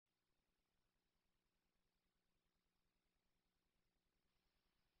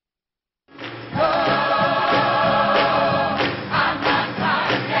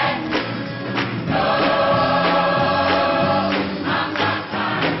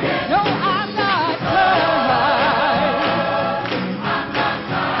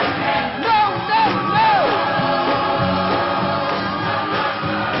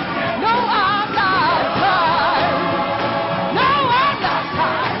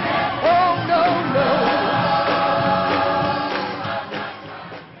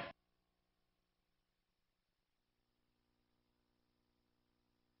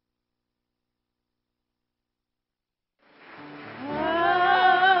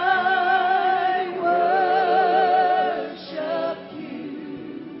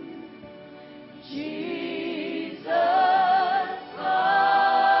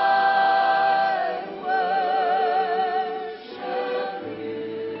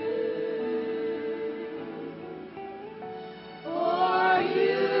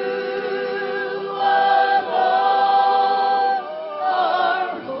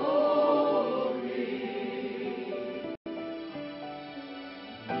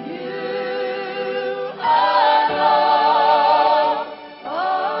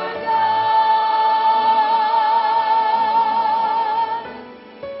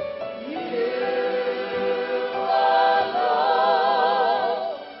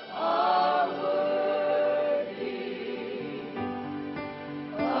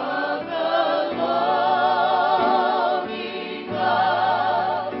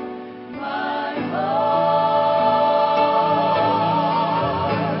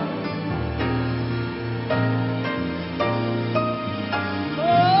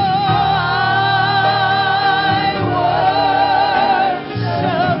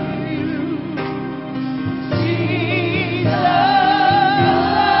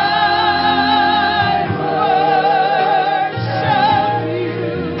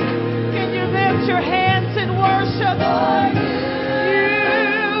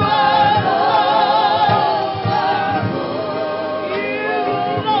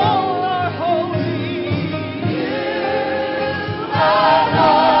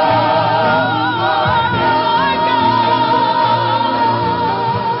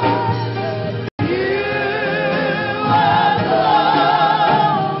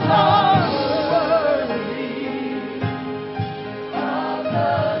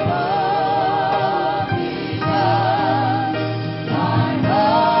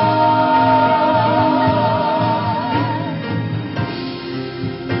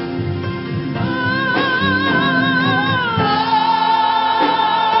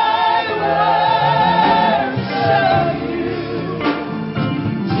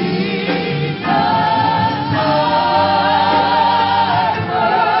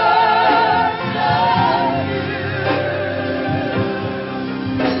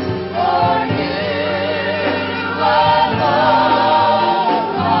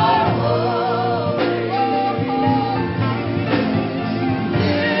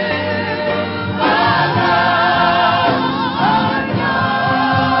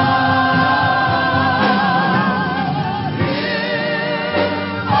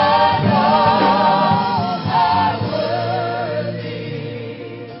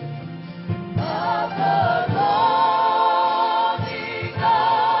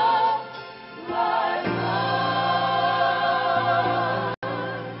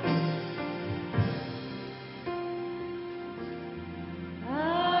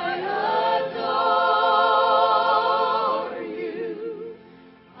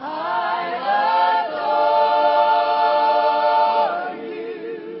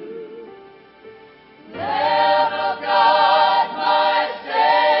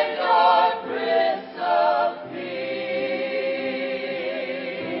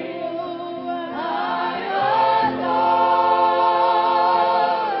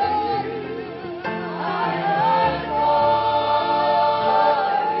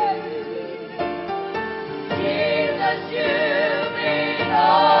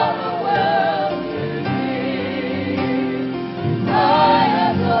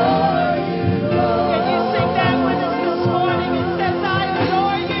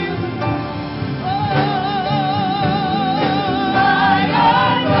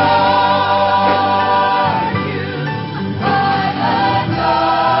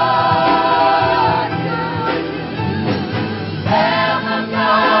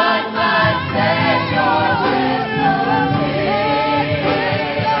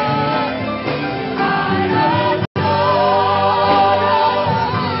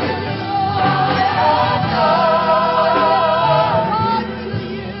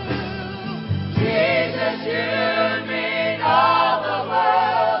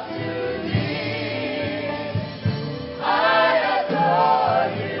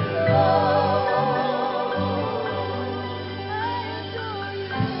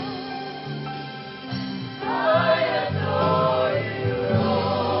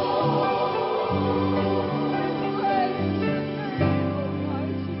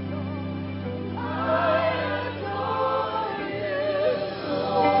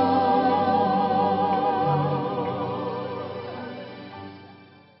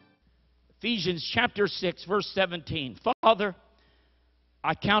Ephesians chapter 6, verse 17. Father,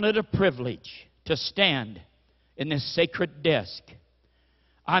 I count it a privilege to stand in this sacred desk.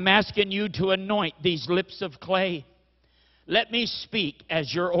 I'm asking you to anoint these lips of clay. Let me speak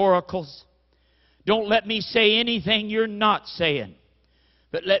as your oracles. Don't let me say anything you're not saying,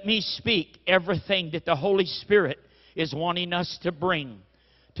 but let me speak everything that the Holy Spirit is wanting us to bring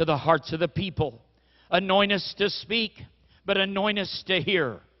to the hearts of the people. Anoint us to speak, but anoint us to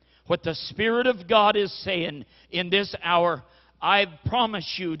hear what the Spirit of God is saying in this hour. I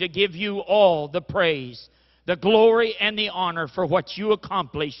promise you to give you all the praise, the glory, and the honor for what you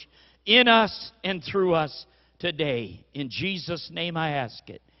accomplish in us and through us today. In Jesus' name I ask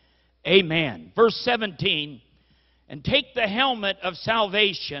it. Amen. Verse 17, and take the helmet of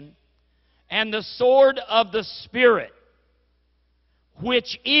salvation and the sword of the Spirit,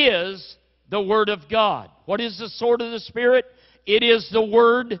 which is the Word of God. What is the sword of the Spirit? It is the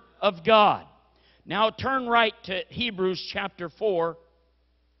Word of God. Now turn right to Hebrews chapter 4,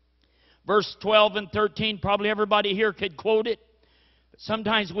 verse 12 and 13. Probably everybody here could quote it.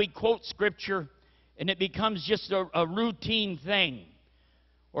 Sometimes we quote Scripture and it becomes just a routine thing,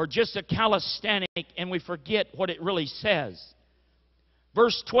 or just a calisthenic, and we forget what it really says.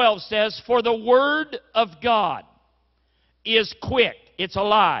 Verse 12 says, for the Word of God is quick, it's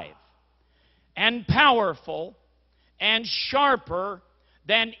alive, and powerful, and sharper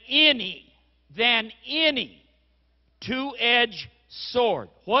than any two-edged sword.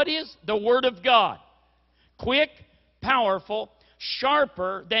 What is the Word of God? Quick, powerful,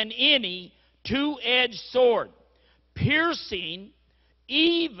 sharper than any two-edged sword, piercing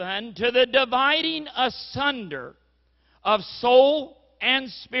even to the dividing asunder of soul and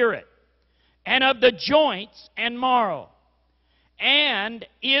spirit, and of the joints and marrow, and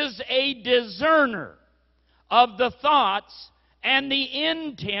is a discerner of the thoughts and the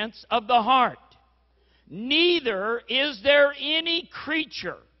intents of the heart. Neither is there any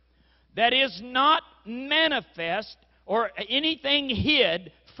creature that is not manifest or anything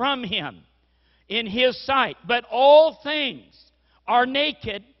hid from him in his sight, but all things are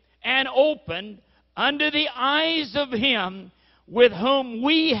naked and open under the eyes of him with whom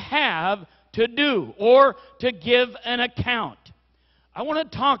we have to do, or to give an account. I want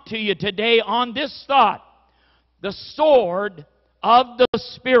to talk to you today on this thought, the sword of the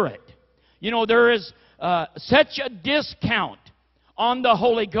Spirit. You know, there is such a discount on the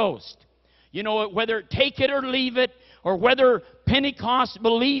Holy Ghost. You know, whether take it or leave it, or whether Pentecost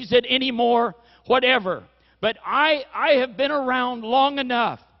believes it anymore, whatever. But I have been around long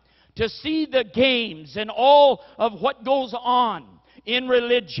enough to see the games and all of what goes on in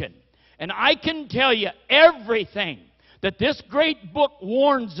religion. And I can tell you everything that this great book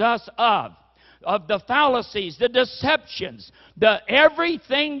warns us of the fallacies, the deceptions,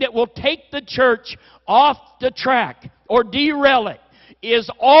 everything that will take the church off the track or derail it, is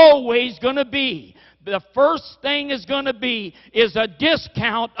always going to be, the first thing is going to be, is a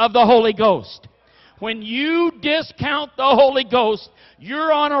discount of the Holy Ghost. When you discount the Holy Ghost,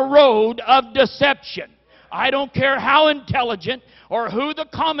 you're on a road of deception. I don't care how intelligent or who the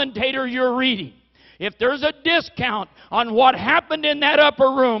commentator you're reading. If there's a discount on what happened in that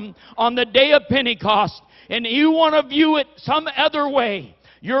upper room on the day of Pentecost, and you want to view it some other way,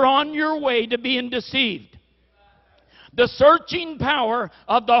 you're on your way to being deceived. The searching power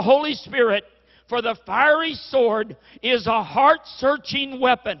of the Holy Spirit for the fiery sword is a heart-searching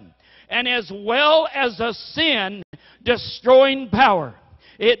weapon, and as well as a sin-destroying power.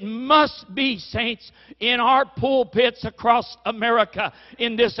 It must be, saints, in our pulpits across America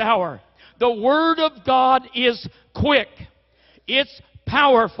in this hour. The Word of God is quick. It's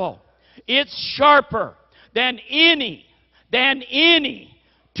powerful. It's sharper than any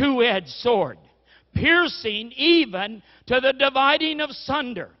two-edged sword, piercing even to the dividing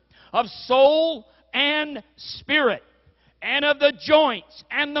asunder of soul and spirit, and of the joints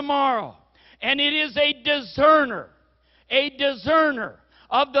and the marrow. And it is a discerner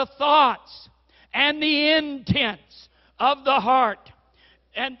of the thoughts and the intents of the heart.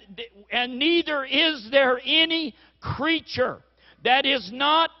 And neither is there any creature that is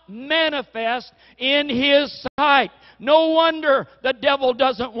not manifest in His sight. No wonder the devil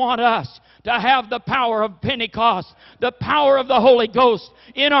doesn't want us to have the power of Pentecost, the power of the Holy Ghost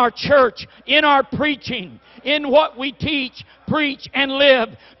in our church, in our preaching, in what we teach, preach, and live,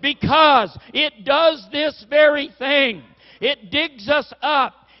 because it does this very thing. It digs us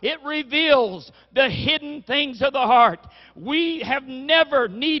up. It reveals the hidden things of the heart. We have never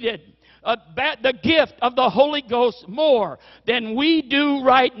needed the gift of the Holy Ghost more than we do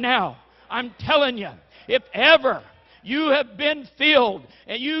right now. I'm telling you, if ever You have been filled,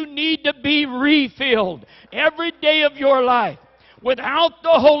 and you need to be refilled every day of your life. Without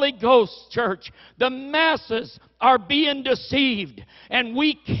the Holy Ghost, church, the masses are being deceived, and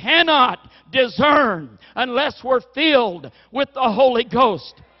we cannot discern unless we're filled with the Holy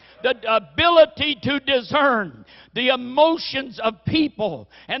Ghost. The ability to discern the emotions of people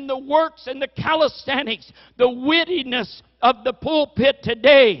and the works and the calisthenics, the wittiness of the pulpit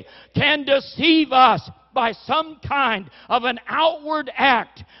today can deceive us by some kind of an outward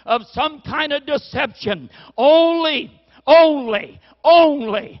act of some kind of deception. Only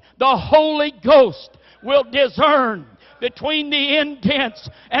the Holy Ghost will discern between the intents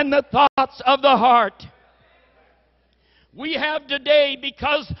and the thoughts of the heart. We have today,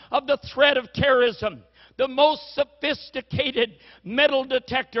 because of the threat of terrorism, the most sophisticated metal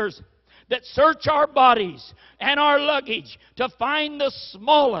detectors that search our bodies and our luggage to find the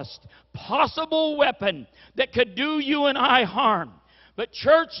smallest possible weapon that could do you and I harm. But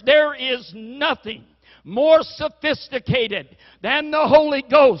church, there is nothing more sophisticated than the Holy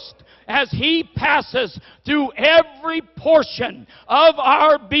Ghost as He passes through every portion of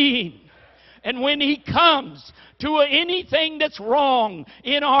our being. And when He comes to anything that's wrong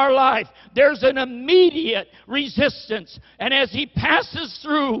in our life, there's an immediate resistance. And as He passes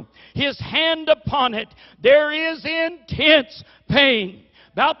through His hand upon it, there is intense pain.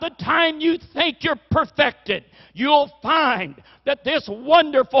 About the time you think you're perfected, you'll find that this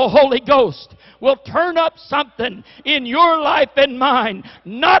wonderful Holy Ghost will turn up something in your life and mine,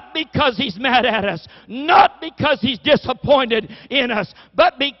 not because He's mad at us, not because He's disappointed in us,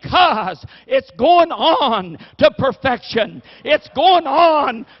 but because it's going on to perfection. It's going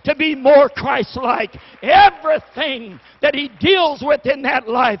on to be more Christ-like. Everything that He deals with in that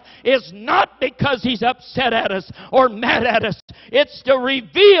life is not because He's upset at us or mad at us. It's to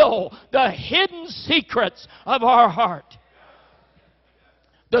reveal the hidden secrets of our heart.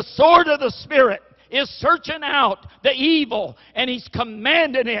 The sword of the Spirit is searching out the evil, and He's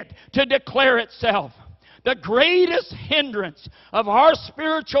commanding it to declare itself. The greatest hindrance of our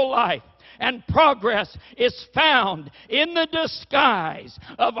spiritual life and progress is found in the disguise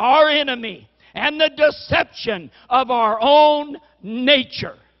of our enemy and the deception of our own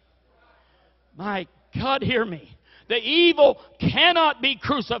nature. My God, hear me. The evil cannot be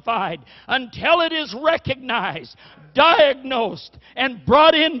crucified until it is recognized, diagnosed, and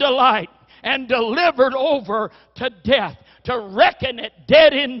brought into light and delivered over to death, to reckon it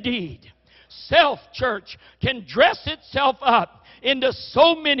dead indeed. Self, church, can dress itself up into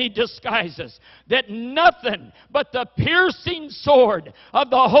so many disguises that nothing but the piercing sword of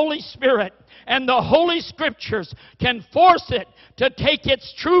the Holy Spirit and the Holy Scriptures can force it to take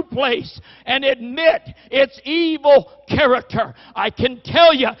its true place and admit its evil character. I can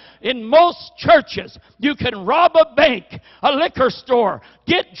tell you, in most churches, you can rob a bank, a liquor store,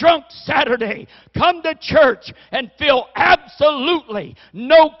 get drunk Saturday, come to church, and feel absolutely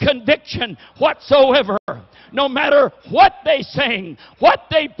no conviction whatsoever. No matter what they sing, what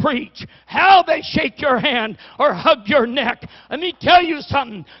they preach, how they shake your hand or hug your neck. Let me tell you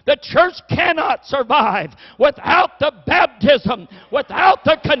something. The church cannot survive without the baptism, without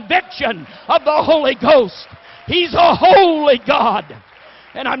the conviction of the Holy Ghost. He's a holy God.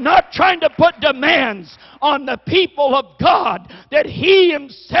 And I'm not trying to put demands on the people of God that He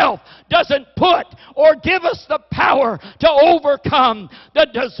Himself doesn't put or give us the power to overcome. The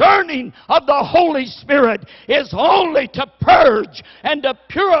discerning of the Holy Spirit is only to purge and to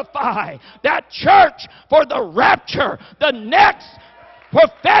purify that church for the rapture. The next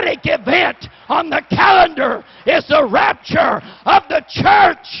prophetic event on the calendar is the rapture of the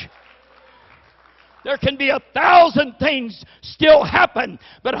church. There can be 1,000 things still happen,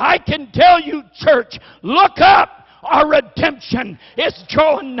 but I can tell you, church, look up. Our redemption is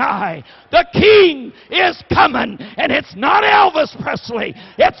drawing nigh. The King is coming, and it's not Elvis Presley.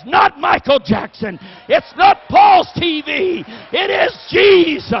 It's not Michael Jackson. It's not Paul's TV. It is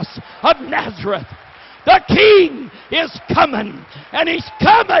Jesus of Nazareth. The King is coming, and He's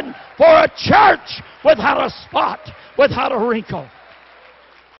coming for a church without a spot, without a wrinkle.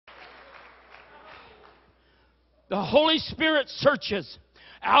 The Holy Spirit searches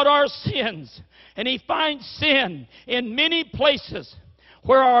out our sins, and He finds sin in many places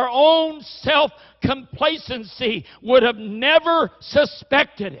where our own self-complacency would have never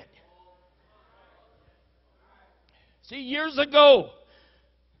suspected it. See, years ago,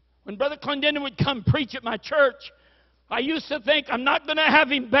 when Brother Clendenin would come preach at my church, I used to think, I'm not going to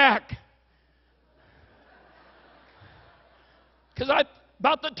have him back. Because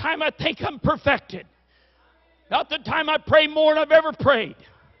about the time I think I'm perfected, about the time I pray more than I've ever prayed,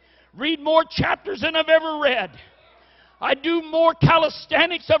 read more chapters than I've ever read, I do more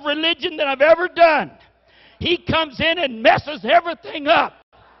calisthenics of religion than I've ever done. He comes in and messes everything up.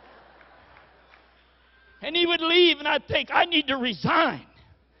 And he would leave, and I'd think, I need to resign.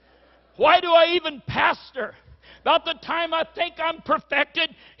 Why do I even pastor? About the time I think I'm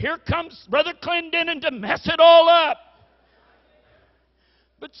perfected, here comes Brother Clendenin to mess it all up.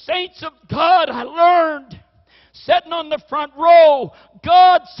 But saints of God, I learned, sitting on the front row,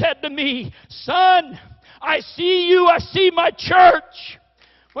 God said to me, son, I see you, I see my church.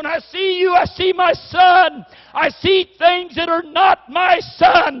 When I see you, I see my son. I see things that are not my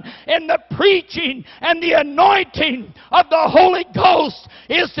son. And the preaching and the anointing of the Holy Ghost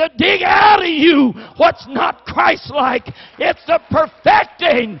is to dig out of you what's not Christ-like. It's the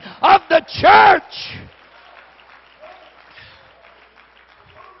perfecting of the church.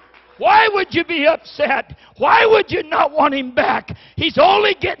 Why would you be upset? Why would you not want him back? He's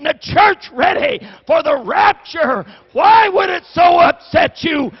only getting the church ready for the rapture. Why would it so upset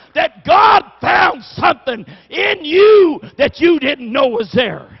you that God found something in you that you didn't know was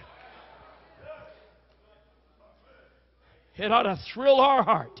there? It ought to thrill our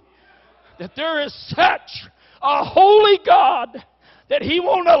heart that there is such a holy God that He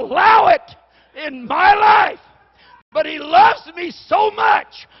won't allow it in my life. But He loves me so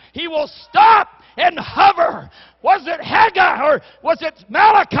much, He will stop and hover. Was it Haggai or was it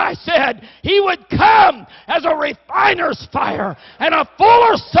Malachi said He would come as a refiner's fire and a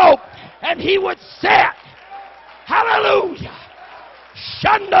fuller's soap, and He would set. Hallelujah.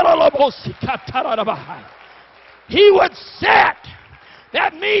 He would set.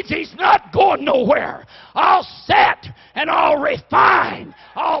 That means He's not going nowhere. I'll set and I'll refine.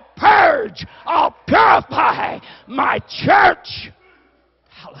 I'll purge. I'll purify my church.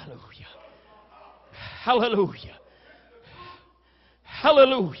 Hallelujah. Hallelujah.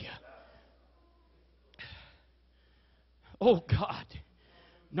 Hallelujah. Oh God,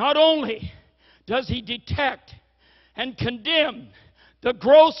 not only does He detect and condemn the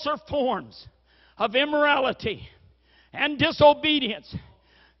grosser forms of immorality and disobedience,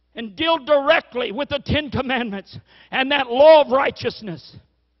 and deal directly with the 10 Commandments and that law of righteousness,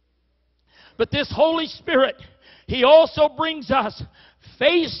 but this Holy Spirit, He also brings us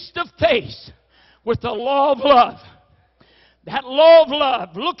face to face with the law of love. That law of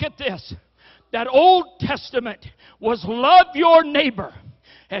love, look at this. That Old Testament was love your neighbor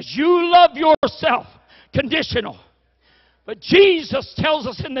as you love yourself, conditional. But Jesus tells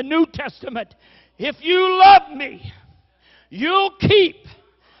us in the New Testament, if you love me, you'll keep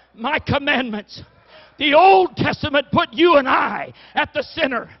my commandments. The Old Testament put you and I at the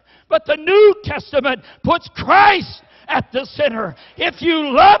center, but the New Testament puts Christ at the center. If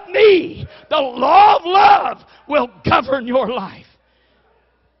you love me, the law of love will govern your life.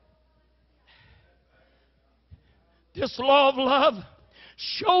 This law of love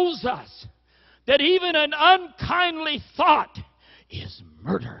shows us that even an unkindly thought is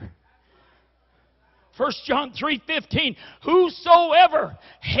murder. 1 John 3:15, whosoever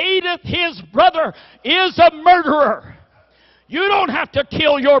hateth his brother is a murderer. You don't have to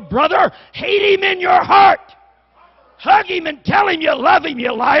kill your brother. Hate him in your heart. Hug him and tell him you love him,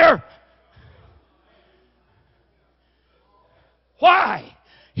 you liar. Why?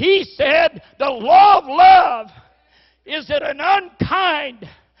 He said the law of love is that an unkind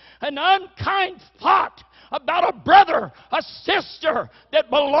thought about a brother, a sister that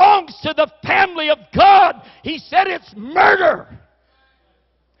belongs to the family of God. He said it's murder.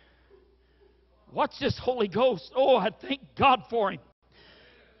 What's this Holy Ghost? Oh, I thank God for Him.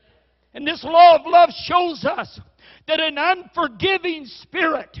 And this law of love shows us that an unforgiving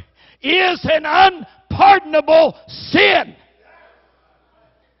spirit is an unpardonable sin.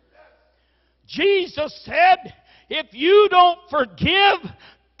 Jesus said, if you don't forgive,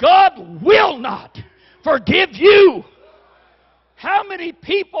 God will not forgive you. How many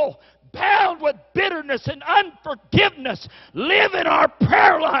people bound with bitterness and unforgiveness live in our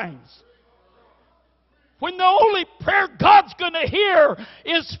prayer lines? When the only prayer God's going to hear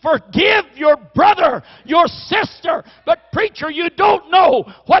is forgive your brother, your sister. But preacher, you don't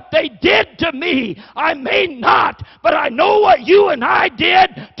know what they did to me. I may not, but I know what you and I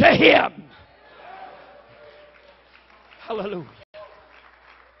did to him. Hallelujah.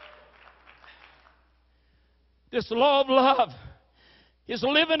 This law of love is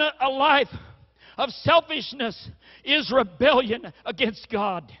living a life of selfishness, is rebellion against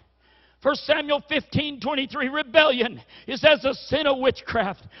God. 1 Samuel 15:23, rebellion is as a sin of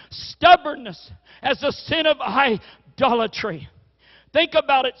witchcraft, stubbornness as a sin of idolatry. Think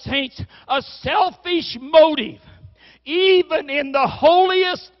about it, saints. A selfish motive, even in the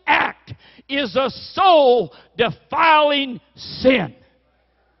holiest act, is a soul-defiling sin.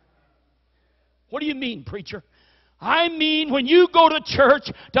 What do you mean, preacher? I mean, when you go to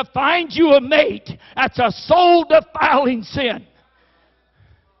church to find you a mate, that's a soul-defiling sin.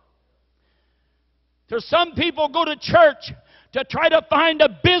 There's some people go to church to try to find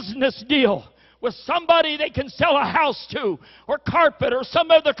a business deal with somebody they can sell a house to, or carpet, or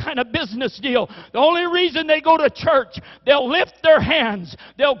some other kind of business deal. The only reason they go to church, they'll lift their hands,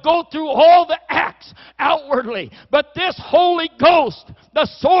 they'll go through all the acts outwardly. But this Holy Ghost, the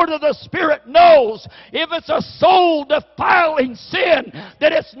sword of the Spirit, knows if it's a soul-defiling sin,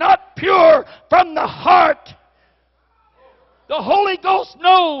 that it's not pure from the heart. The Holy Ghost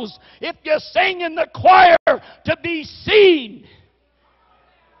knows if you sing in the choir to be seen,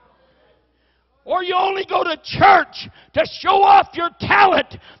 or you only go to church to show off your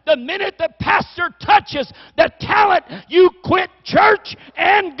talent. The minute the pastor touches the talent, you quit church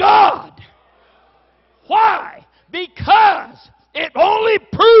and God. Why? Because it only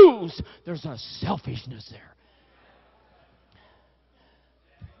proves there's a selfishness there.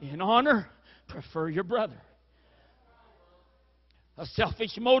 In honor, prefer your brother. A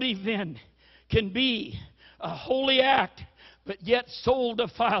selfish motive then can be a holy act, but yet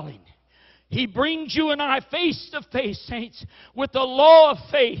soul-defiling. He brings you and I face to face, saints, with the law of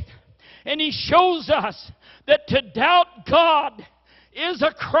faith. And He shows us that to doubt God is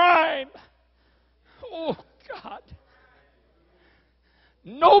a crime. Oh, God.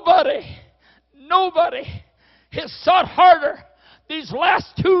 Nobody has sought harder these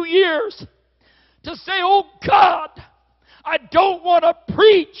last 2 years to say, oh, God, I don't want to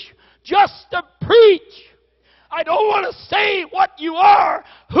preach just to preach. I don't want to say what you are,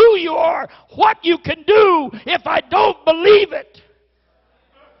 who you are, what you can do if I don't believe it.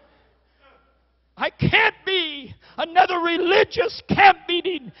 I can't be another religious camp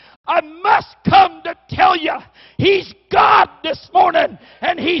meeting. I must come to tell you, He's God this morning,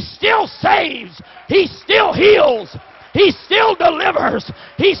 and He still saves. He still heals. He still delivers.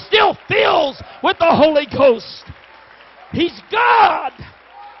 He still fills with the Holy Ghost. He's God.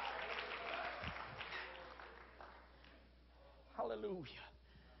 Hallelujah.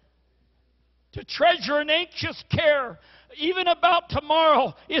 To treasure an anxious care, even about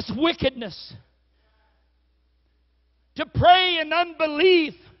tomorrow, is wickedness. To pray in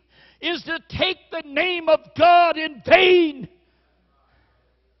unbelief is to take the name of God in vain.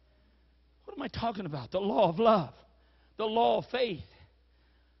 What am I talking about? The law of love, the law of faith.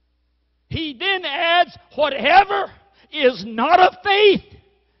 He then adds, whatever is not of faith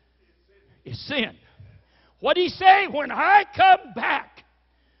is sin. What did He say? When I come back,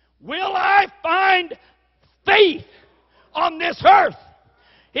 will I find faith on this earth?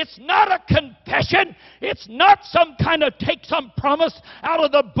 It's not a confession. It's not some kind of take some promise out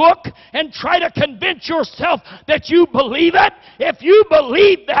of the book and try to convince yourself that you believe it. If you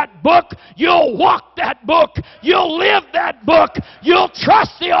believe that book, you'll walk that book. You'll live that book. You'll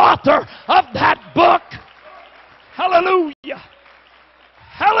trust the author of that book. Hallelujah.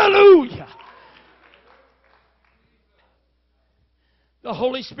 Hallelujah. The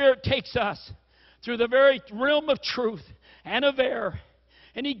Holy Spirit takes us through the very realm of truth and of error,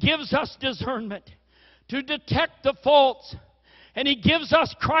 and He gives us discernment to detect the faults, and He gives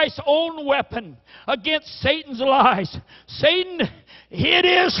us Christ's own weapon against Satan's lies. Satan, it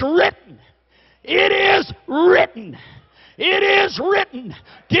is written. It is written. It is written.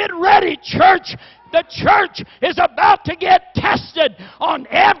 Get ready, church. The church is about to get tested on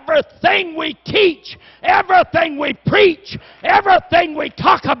everything we teach, everything we preach, everything we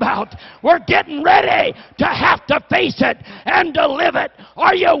talk about. We're getting ready to have to face it and to live it.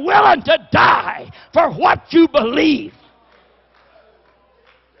 Are you willing to die for what you believe?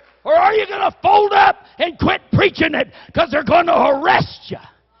 Or are you going to fold up and quit preaching it because they're going to arrest you?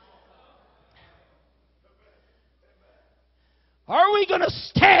 Are we going to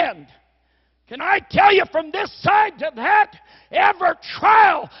stand? Can I tell you from this side to that, every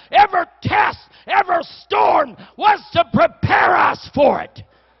trial, every test, every storm was to prepare us for it.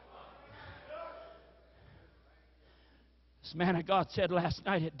 This man of God said last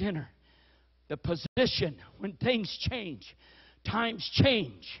night at dinner, the position, when things change, times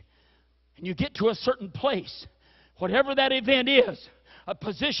change, and you get to a certain place, whatever that event is, a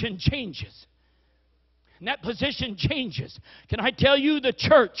position changes. And that position changes. Can I tell you, the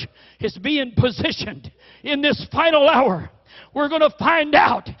church is being positioned in this final hour. We're going to find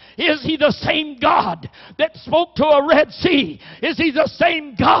out Is He the same God that spoke to a Red Sea? Is He the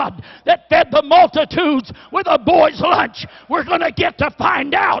same God that fed the multitudes with a boy's lunch? We're going to get to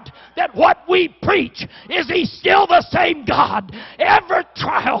find out that what we preach, is He still the same God? Every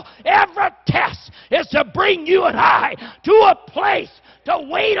trial, every test is to bring you and I to a place to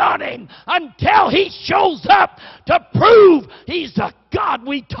wait on Him until He shows up to prove He's the God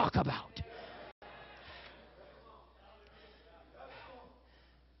we talk about.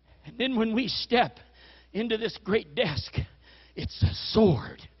 And then when we step into this great desk, it's the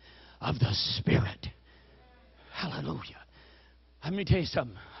sword of the Spirit. Hallelujah. Let me tell you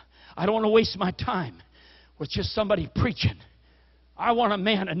something. I don't want to waste my time with just somebody preaching. I want a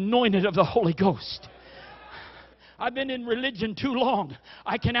man anointed of the Holy Ghost. I've been in religion too long.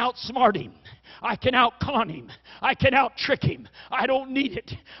 I can outsmart him. I can outcon him. I can outtrick him. I don't need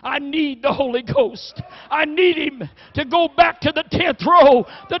it. I need the Holy Ghost. I need Him to go back to the 10th row,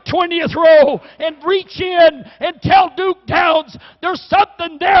 the 20th row, and reach in and tell Duke Downs, there's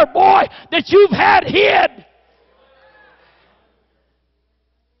something there, boy, that you've had hid.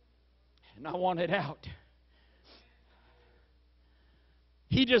 And I want it out.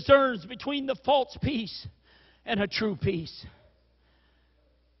 He discerns between the false peace and a true peace.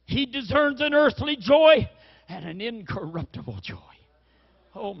 He discerns an earthly joy and an incorruptible joy.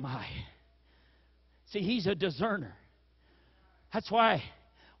 Oh my. See, He's a discerner. That's why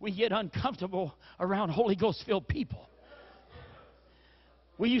we get uncomfortable around Holy Ghost filled people.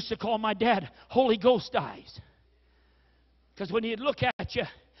 We used to call my dad Holy Ghost eyes. Because when he'd look at you,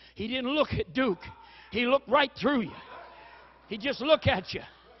 he didn't look at Duke. He looked right through you. He'd just look at you.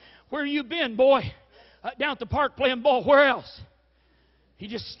 Where you been, boy? Down at the park playing ball. Where else? He'd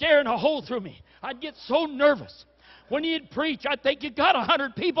just staring a hole through me. I'd get so nervous. When he'd preach, I'd think, you got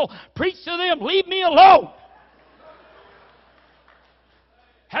 100 people. Preach to them. Leave me alone.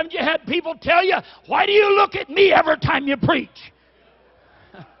 Haven't you had people tell you, why do you look at me every time you preach?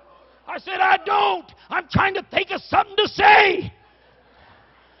 I said, I don't. I'm trying to think of something to say.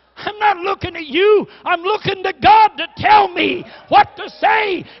 I'm not looking at you. I'm looking to God to tell me what to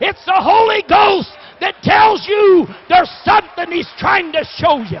say. It's the Holy Ghost that tells you there's something He's trying to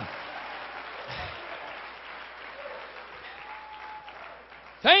show you.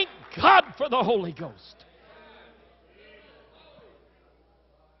 Thank God for the Holy Ghost.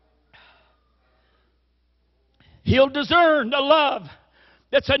 He'll discern a love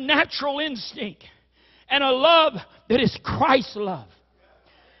that's a natural instinct and a love that is Christ's love.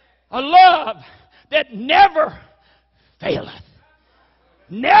 A love that never faileth.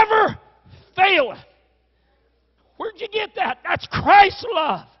 Never faileth. Where'd you get that? That's Christ's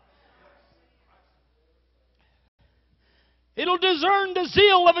love. It'll discern the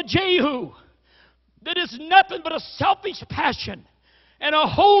zeal of a Jehu that is nothing but a selfish passion, and a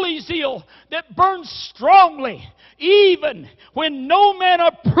holy zeal that burns strongly even when no man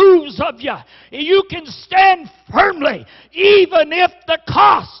approves of you. You can stand firmly even if the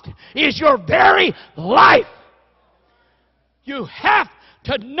cost is your very life. You have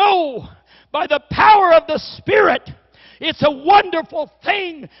to know by the power of the Spirit. It's a wonderful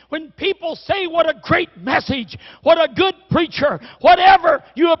thing when people say, what a great message, what a good preacher, whatever.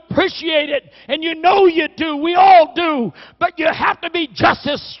 You appreciate it, and you know you do. We all do. But you have to be just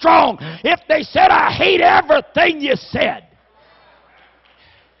as strong if they said, I hate everything you said.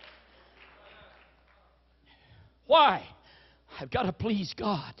 Why? I've got to please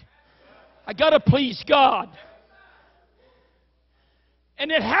God. I've got to please God.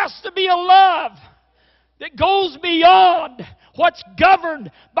 And it has to be a love that goes beyond what's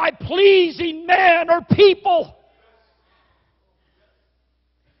governed by pleasing man or people.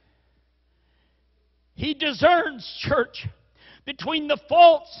 He discerns, church, between the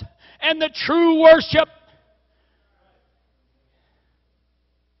false and the true worship.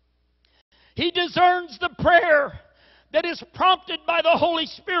 He discerns the prayer that is prompted by the Holy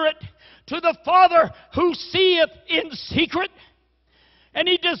Spirit to the Father who seeth in secret. And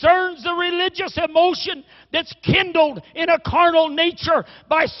he discerns the religious emotion that's kindled in a carnal nature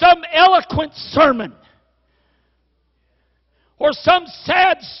by some eloquent sermon or some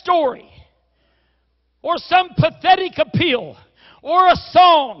sad story or some pathetic appeal or a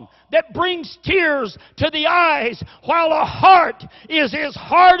song that brings tears to the eyes while a heart is as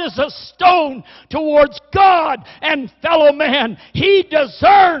hard as a stone towards God and fellow man. He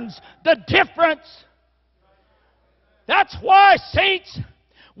discerns the difference. That's why, saints,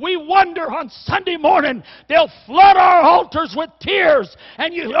 we wonder on Sunday morning, they'll flood our altars with tears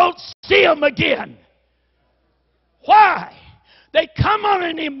and you don't see them again. Why? They come on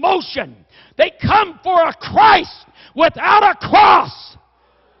an emotion. They come for a Christ without a cross.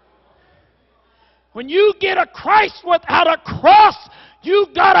 When you get a Christ without a cross,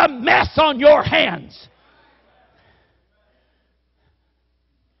 you've got a mess on your hands.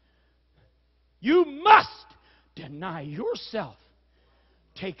 You must deny yourself,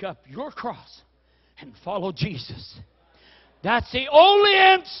 take up your cross, and follow Jesus. That's the only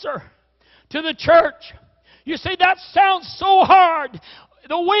answer to the church. You say, that sounds so hard.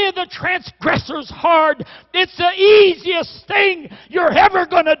 The way of the transgressor is hard. It's the easiest thing you're ever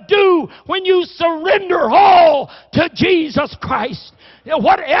going to do when you surrender all to Jesus Christ.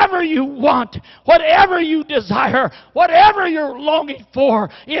 Whatever you want, whatever you desire, whatever you're longing for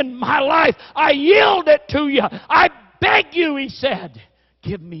in my life, I yield it to you. I beg you, he said,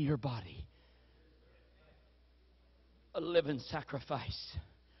 give me your body. A living sacrifice.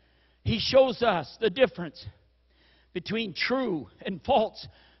 He shows us the difference between true and false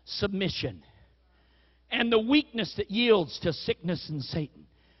submission and the weakness that yields to sickness and Satan.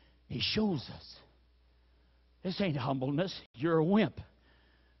 He shows us. This ain't humbleness. You're a wimp.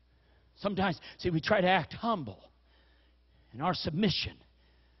 Sometimes, see, we try to act humble in our submission,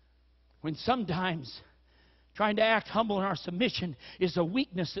 when sometimes trying to act humble in our submission is a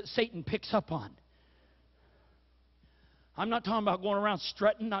weakness that Satan picks up on. I'm not talking about going around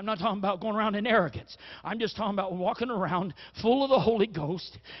strutting. I'm not talking about going around in arrogance. I'm just talking about walking around full of the Holy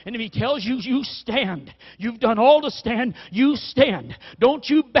Ghost. And if He tells you, you stand. You've done all to stand. You stand. Don't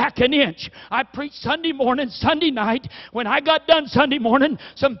you back an inch. I preached Sunday morning, Sunday night. When I got done Sunday morning,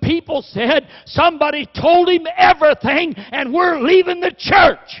 some people said somebody told him everything and we're leaving the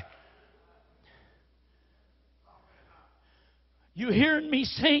church. You hearing me,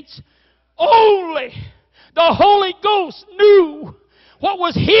 saints? Only the Holy Ghost knew what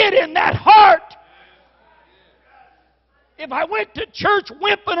was hid in that heart. If I went to church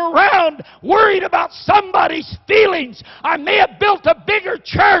wimping around, worried about somebody's feelings, I may have built a bigger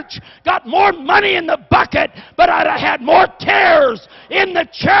church, got more money in the bucket, but I'd have had more tares in the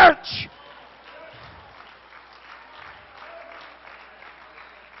church.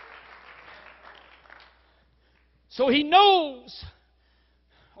 So He knows.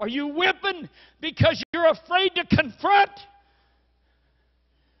 Are you whipping because you're afraid to confront?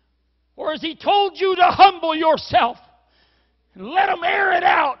 Or has He told you to humble yourself and let Him air it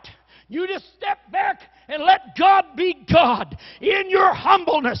out? You just step back and let God be God. In your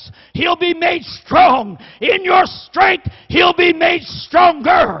humbleness, He'll be made strong. In your strength, He'll be made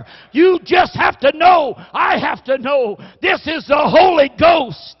stronger. You just have to know, I have to know, this is the Holy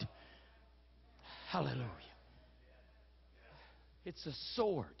Ghost. Hallelujah. It's a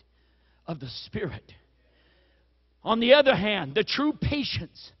sword of the Spirit. On the other hand, the true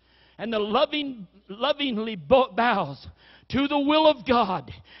patience and the lovingly bows to the will of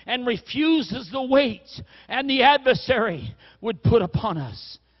God and refuses the weights and the adversary would put upon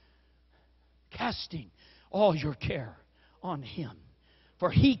us. Casting all your care on Him,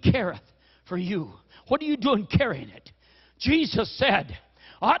 for He careth for you. What are you doing carrying it? Jesus said,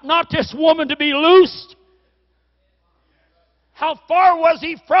 ought not this woman to be loosed? How far was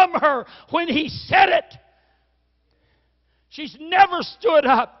He from her when He said it? She's never stood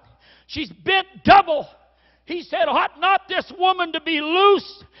up. She's bent double. He said, ought not this woman to be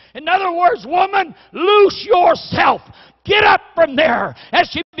loosed? In other words, woman, loose yourself. Get up from there as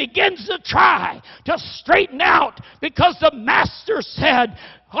she begins to try to straighten out, because the Master said,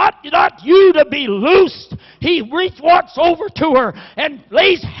 ought not you to be loosed? He walks over to her and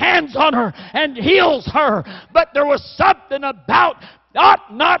lays hands on her and heals her. But there was something about,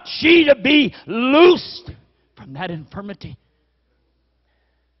 ought not she to be loosed from that infirmity?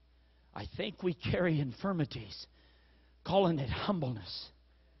 I think we carry infirmities, calling it humbleness.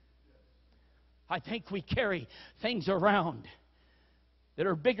 I think we carry things around that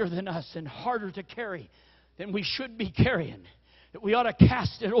are bigger than us and harder to carry than we should be carrying. That we ought to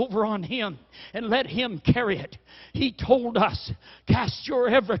cast it over on Him and let Him carry it. He told us, cast your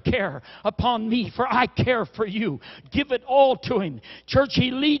every care upon me, for I care for you. Give it all to Him. Church,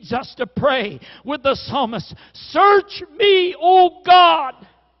 He leads us to pray with the psalmist, search me, O God,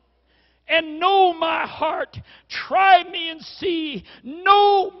 and know my heart. Try me and see.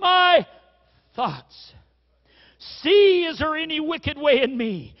 Know my thoughts. See, is there any wicked way in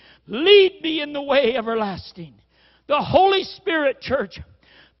me? Lead me in the way everlasting. The Holy Spirit, church,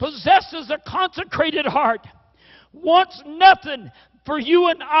 possesses a consecrated heart, wants nothing for you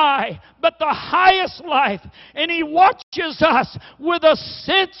and I but the highest life. And He watches us with a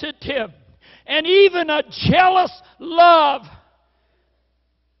sensitive and even a jealous love.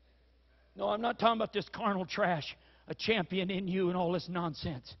 No, I'm not talking about this carnal trash, a champion in you and all this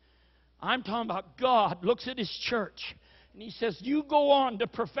nonsense. I'm talking about God looks at His church and He says, you go on to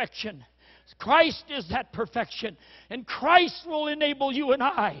perfection. Christ is that perfection. And Christ will enable you and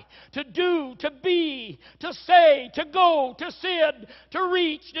I to do, to be, to say, to go, to sin, to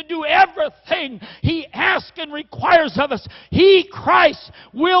reach, to do everything He asks and requires of us. He, Christ,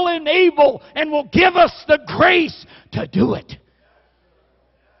 will enable and will give us the grace to do it.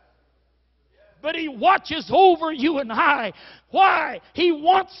 But He watches over you and I. Why? He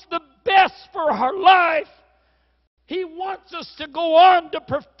wants the best for our life. He wants us to go on to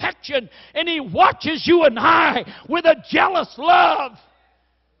perfection, and He watches you and I with a jealous love.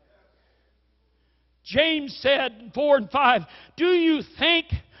 James said, 4 and 5, "Do you think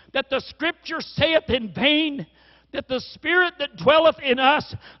that the Scripture saith in vain, that the Spirit that dwelleth in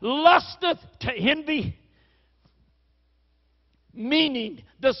us lusteth to envy?" Meaning,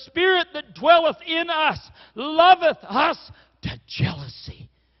 the Spirit that dwelleth in us loveth us to jealousy.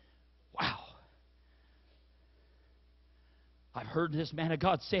 Wow. I've heard this man of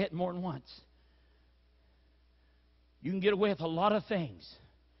God say it more than once. You can get away with a lot of things.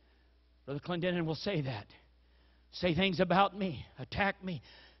 Brother Clendenin will say that. Say things about me, attack me,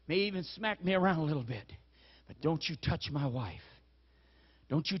 may even smack me around a little bit. But don't you touch my wife.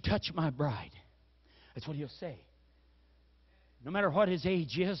 Don't you touch my bride. That's what he'll say. No matter what his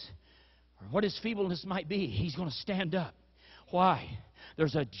age is, or what his feebleness might be, he's going to stand up. Why?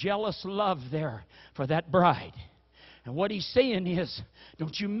 There's a jealous love there for that bride. And what he's saying is,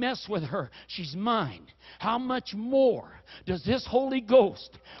 don't you mess with her. She's mine. How much more does this Holy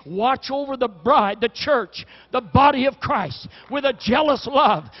Ghost watch over the bride, the church, the body of Christ, with a jealous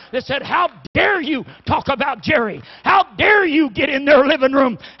love that said, how dare you talk about Jerry? How dare you get in their living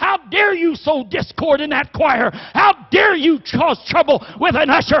room? How dare you sow discord in that choir? How dare you cause trouble with an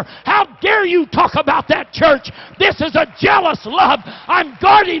usher? How dare you talk about that church? This is a jealous love. I'm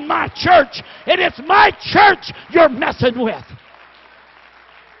guarding my church, and it's my church you're messing with.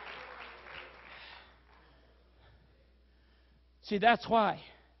 See, that's why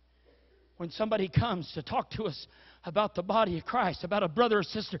when somebody comes to talk to us about the body of Christ, about a brother or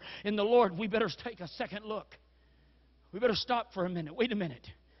sister in the Lord, we better take a second look. We better stop for a minute. Wait a minute.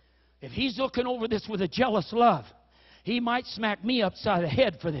 If he's looking over this with a jealous love, he might smack me upside the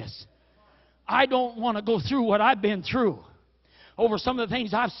head for this. I don't want to go through what I've been through over some of the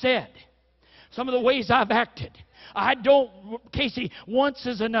things I've said, some of the ways I've acted. I don't, Casey, once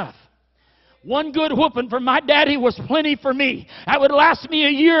is enough. One good whooping from my daddy was plenty for me. That would last me a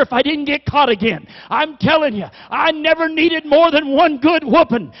year if I didn't get caught again. I'm telling you, I never needed more than one good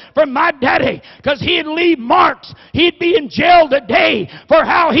whooping from my daddy, because he'd leave marks. He'd be in jail today for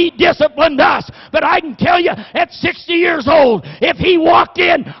how he disciplined us. But I can tell you, at 60 years old, if he walked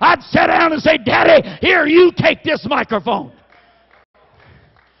in, I'd sit down and say, "Daddy, here, you take this microphone."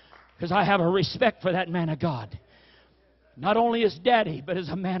 Because I have a respect for that man of God. Not only as daddy, but as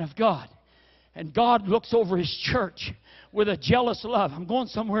a man of God. And God looks over His church with a jealous love. I'm going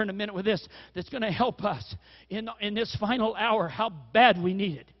somewhere in a minute with this that's going to help us in this final hour, how bad we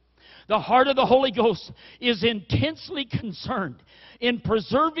need it. The heart of the Holy Ghost is intensely concerned in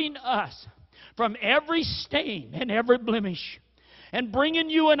preserving us from every stain and every blemish, and bringing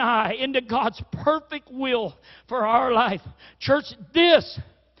you and I into God's perfect will for our life. Church, this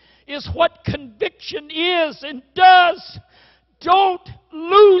is what conviction is and does. Don't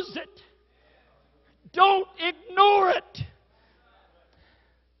lose it. Don't ignore it.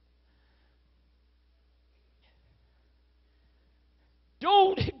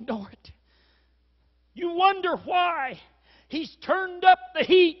 Don't ignore it. You wonder why He's turned up the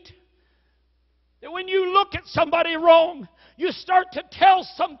heat. That when you look at somebody wrong, you start to tell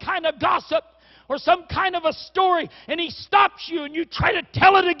some kind of gossip or some kind of a story, and He stops you, and you try to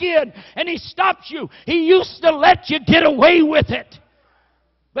tell it again, and He stops you. He used to let you get away with it,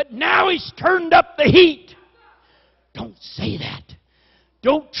 but now He's turned up the heat. Don't say that.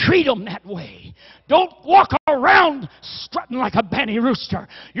 Don't treat them that way. Don't walk around strutting like a banny rooster.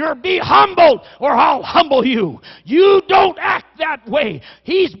 You're be humbled, or I'll humble you. You don't act that way.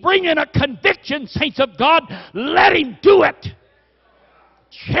 He's bringing a conviction, saints of God. Let Him do it.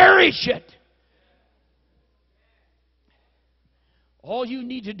 Cherish it. All you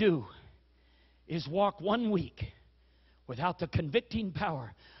need to do is walk 1 week without the convicting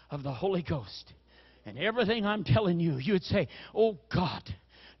power of the Holy Ghost. And everything I'm telling you, you would say, "Oh God,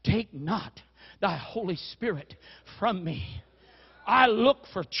 take not Thy Holy Spirit from me." I look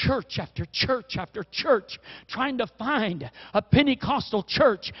for church after church after church, trying to find a Pentecostal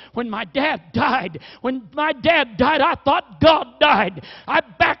church. When my dad died, I thought God died. I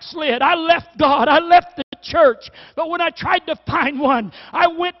backslid. I left God. I left the church. But when I tried to find one, I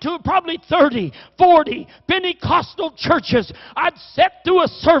went to probably 30, 40 Pentecostal churches. I'd sit through a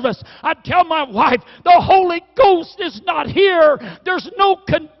service. I'd tell my wife, the Holy Ghost is not here. There's no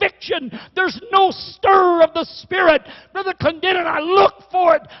conviction. There's no stir of the Spirit. Brother Clendenin, I looked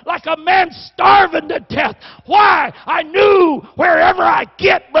for it like a man starving to death. Why? I knew wherever I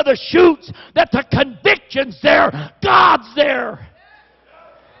get, Brother Schutz, that the conviction's there. God's there.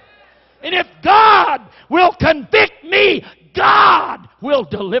 And if God will convict me, God will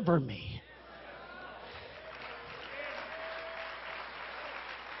deliver me.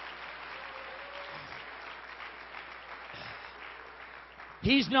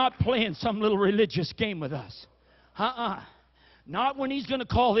 He's not playing some little religious game with us. Not when He's going to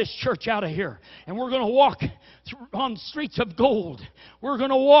call this church out of here. And we're going to walk on streets of gold. We're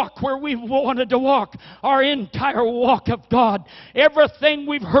going to walk where we wanted to walk. Our entire walk of God. Everything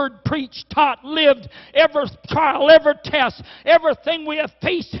we've heard preached, taught, lived, every trial, every test, everything we have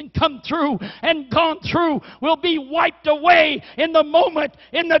faced and come through and gone through will be wiped away in the moment,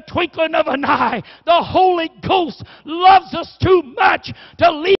 in the twinkling of an eye. The Holy Ghost loves us too much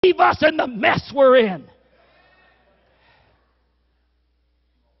to leave us in the mess we're in.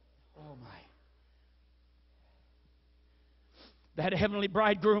 That heavenly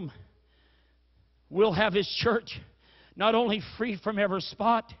bridegroom will have His church not only free from every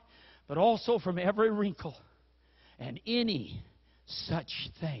spot, but also from every wrinkle and any such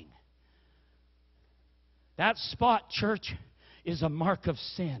thing. That spot, church, is a mark of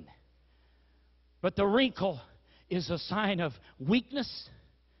sin. But the wrinkle is a sign of weakness,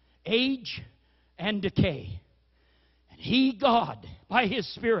 age, and decay. He, God, by His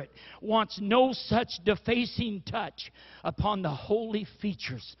Spirit, wants no such defacing touch upon the holy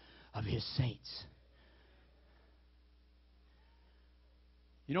features of His saints.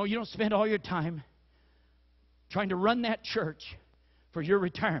 You know, you don't spend all your time trying to run that church for your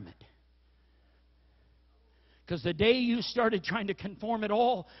retirement. Because the day you started trying to conform it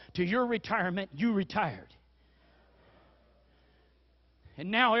all to your retirement, you retired. And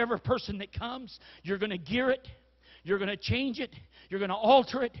now every person that comes, you're going to gear it. You're going to change it. You're going to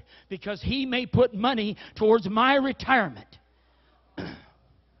alter it because he may put money towards my retirement.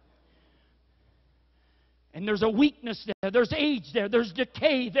 And there's a weakness there. There's age there. There's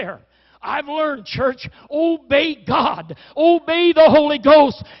decay there. I've learned, church, obey God. Obey the Holy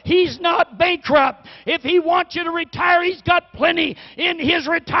Ghost. He's not bankrupt. If He wants you to retire, He's got plenty in His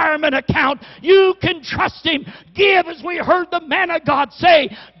retirement account. You can trust Him. Give, as we heard the man of God say.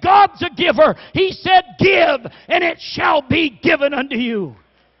 God's a giver. He said, give, and it shall be given unto you.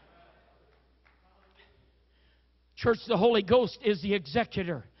 Church, the Holy Ghost is the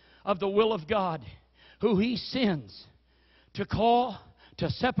executor of the will of God, who He sends to call, to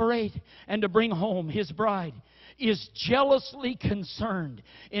separate, and to bring home His bride, is jealously concerned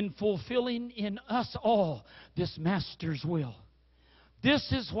in fulfilling in us all this Master's will.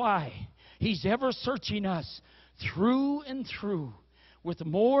 This is why He's ever searching us through and through with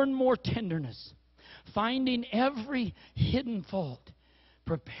more and more tenderness, finding every hidden fault,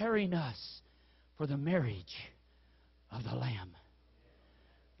 preparing us for the marriage of the Lamb.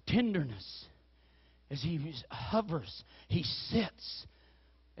 Tenderness. As He hovers, He sits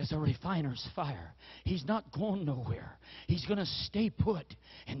as a refiner's fire. He's not going nowhere. He's going to stay put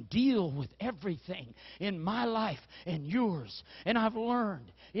and deal with everything in my life and yours. And I've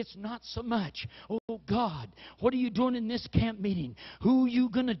learned it's not so much, oh God, what are you doing in this camp meeting? Who are you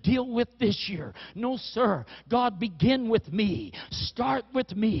going to deal with this year? No, sir. God, begin with me. Start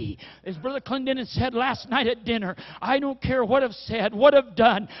with me. As Brother Clendenin said last night at dinner, I don't care what I've said, what I've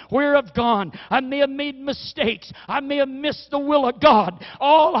done, where I've gone. I may have made mistakes. I may have missed the will of God.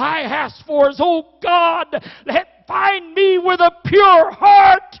 All I ask for is, oh God, find me with a pure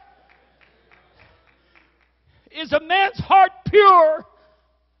heart. Is a man's heart pure?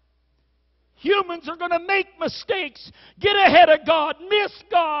 Humans are going to make mistakes, get ahead of God, miss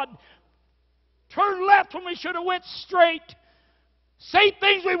God, turn left when we should have went straight, say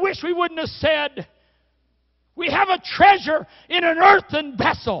things we wish we wouldn't have said. We have a treasure in an earthen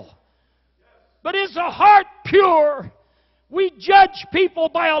vessel. But is the heart pure? We judge people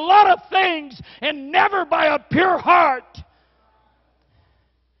by a lot of things and never by a pure heart.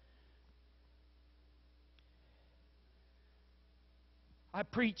 I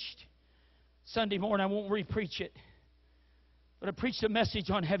preached Sunday morning. I won't re-preach it. But I preached a message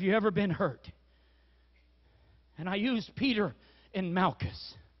on, have you ever been hurt? And I used Peter and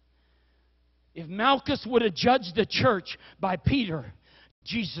Malchus. If Malchus would have judged the church by Peter,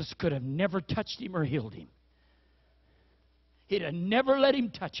 Jesus could have never touched him or healed him. He'd have never let him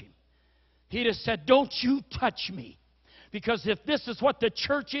touch him. he'd have said, "Don't you touch me. Because if this is what the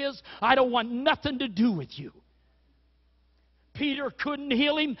church is, I don't want nothing to do with you." Peter couldn't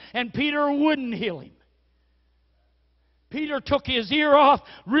heal him, and Peter wouldn't heal him. Peter took his ear off,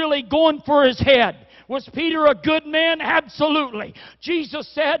 really going for his head. Was Peter a good man? Absolutely. Jesus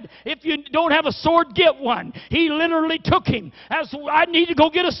said, "If you don't have a sword, get one." He literally took him. As I need to go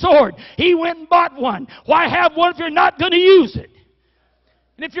get a sword. He went and bought one. Why have one if you're not going to use it?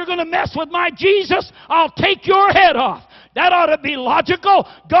 And if you're going to mess with my Jesus, I'll take your head off. That ought to be logical.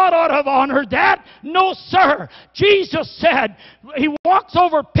 God ought to have honored that. No, sir. Jesus said, he walks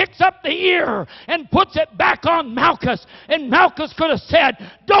over, picks up the ear, and puts it back on Malchus. And Malchus could have said,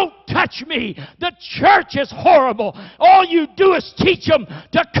 "Don't touch me. The church is horrible. All you do is teach them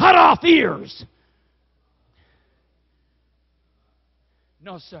to cut off ears."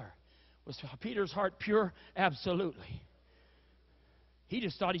 No, sir. Was Peter's heart pure? Absolutely. He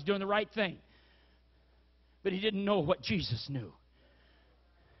just thought he's doing the right thing. But he didn't know what Jesus knew.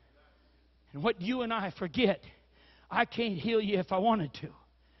 And what you and I forget, I can't heal you if I wanted to.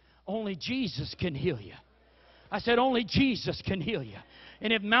 Only Jesus can heal you. I said only Jesus can heal you.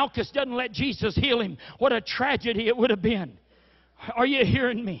 And if Malchus doesn't let Jesus heal him, what a tragedy it would have been. Are you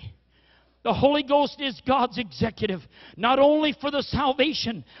hearing me? The Holy Ghost is God's executive, not only for the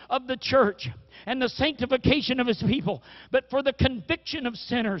salvation of the church and the sanctification of His people, but for the conviction of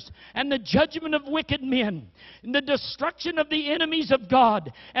sinners and the judgment of wicked men and the destruction of the enemies of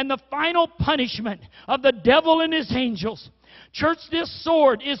God and the final punishment of the devil and his angels. Church, this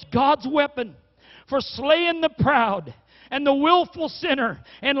sword is God's weapon for slaying the proud and the willful sinner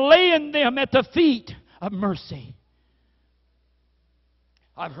and laying them at the feet of mercy.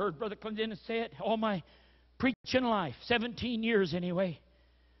 I've heard Brother Clinton say it all my preaching life, 17 years anyway.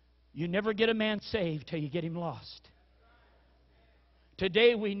 You never get a man saved till you get him lost.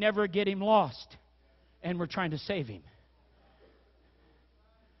 Today we never get him lost, and we're trying to save him.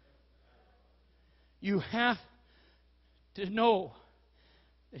 You have to know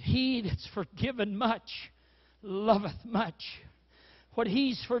that he that's forgiven much loveth much. What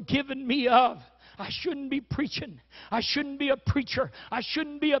He's forgiven me of, I shouldn't be preaching. I shouldn't be a preacher. I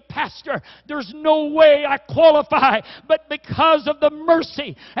shouldn't be a pastor. There's no way I qualify. But because of the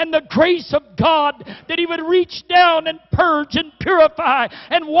mercy and the grace of God, that He would reach down and purge and purify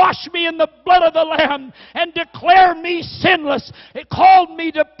and wash me in the blood of the Lamb and declare me sinless. It called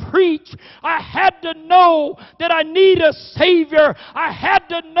me to preach. I had to know that I need a Savior. I had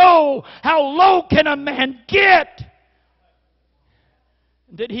to know how low can a man get.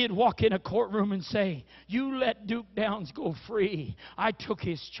 That he'd walk in a courtroom and say, "You let Duke Downs go free. I took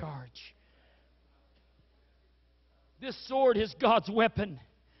his charge." This sword is God's weapon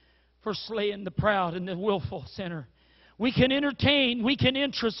for slaying the proud and the willful sinner. We can entertain, we can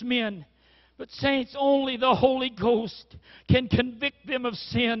interest men, but saints, only the Holy Ghost can convict them of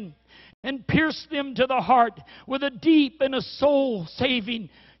sin and pierce them to the heart with a deep and a soul-saving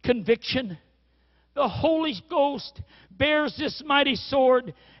conviction. The Holy Ghost bears this mighty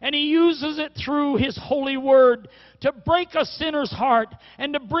sword, and He uses it through His holy word to break a sinner's heart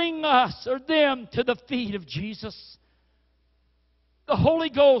and to bring us or them to the feet of Jesus. The Holy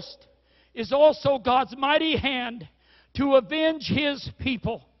Ghost is also God's mighty hand to avenge His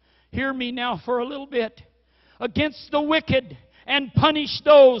people. Hear me now for a little bit. Against the wicked and punish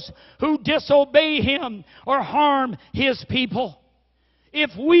those who disobey Him or harm His people.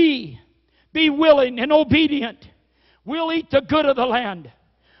 If we be willing and obedient, we'll eat the good of the land.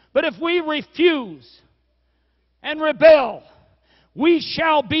 But if we refuse and rebel, we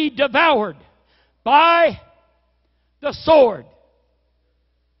shall be devoured by the sword.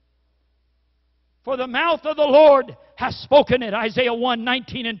 For the mouth of the Lord has spoken it. Isaiah 1,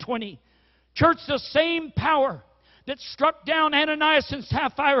 19 and 20. Church, the same power that struck down Ananias and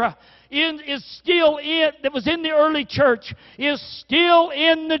Sapphira is still in, that was in the early church, is still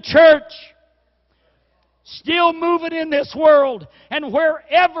in the church. Still moving in this world. And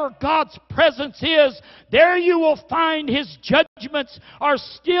wherever God's presence is, there you will find His judgments are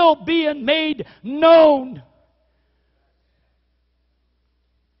still being made known.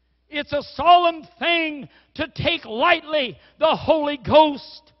 It's a solemn thing to take lightly the Holy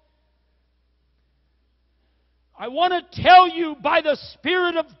Ghost. I want to tell you by the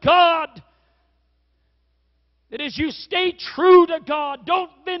Spirit of God that as you stay true to God,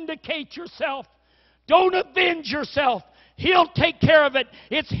 don't vindicate yourself. Don't avenge yourself. He'll take care of it.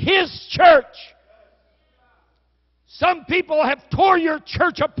 It's His church. Some people have tore your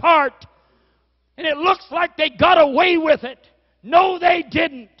church apart, and it looks like they got away with it. No, they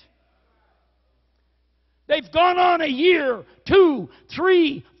didn't. They've gone on a year, 2,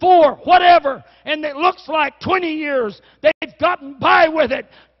 3, 4, whatever, and it looks like 20 years. They've gotten by with it.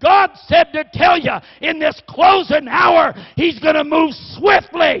 God said to tell you, in this closing hour, He's going to move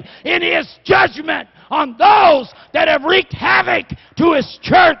swiftly in His judgment on those that have wreaked havoc to His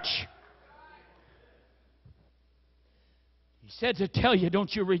church. He said to tell you,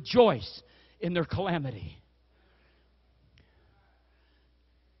 don't you rejoice in their calamity.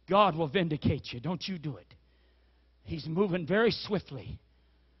 God will vindicate you. Don't you do it. He's moving very swiftly.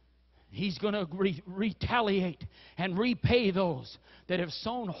 He's going to retaliate and repay those that have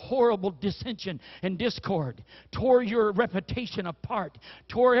sown horrible dissension and discord, tore your reputation apart,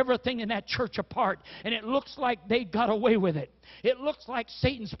 tore everything in that church apart, and it looks like they got away with it. It looks like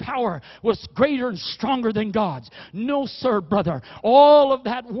Satan's power was greater and stronger than God's. No, sir, brother. All of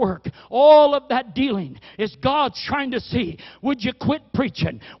that work, all of that dealing is God's trying to see. Would you quit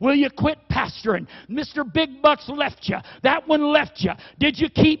preaching? Will you quit pastoring? Mr. Big Bucks left you. That one left you. Did you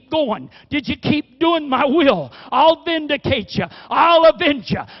keep going? Did you keep doing my will? I'll vindicate you. I'll avenge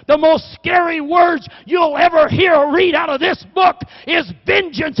you. The most scary words you'll ever hear or read out of this book is,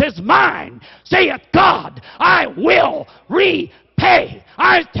 vengeance is mine, saith God. I will repay.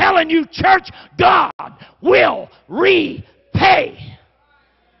 I'm telling you, church, God will repay.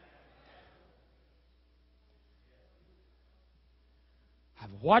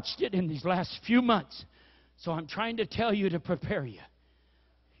 I've watched it in these last few months, so I'm trying to tell you to prepare you.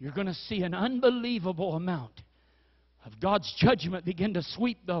 You're going to see an unbelievable amount of God's judgment begin to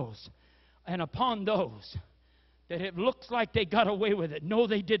sweep those and upon those that it looks like they got away with it. No,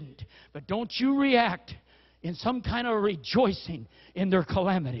 they didn't. But don't you react in some kind of rejoicing in their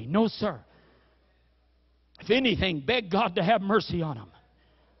calamity. No, sir. If anything, beg God to have mercy on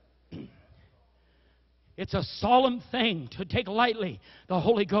them. It's a solemn thing to take lightly the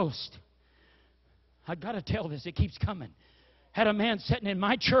Holy Ghost. I've got to tell this. It keeps coming. Had a man sitting in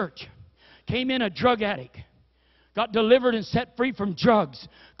my church. Came in a drug addict. Got delivered and set free from drugs.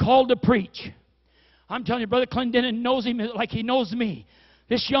 Called to preach. I'm telling you, Brother Clendenin knows him like he knows me.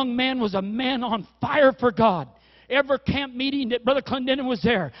 This young man was a man on fire for God. Every camp meeting that Brother Clendenin was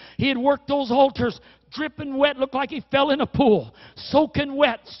there, he had worked those altars dripping wet, looked like he fell in a pool. Soaking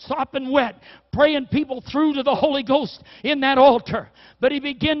wet, sopping wet, praying people through to the Holy Ghost in that altar. But he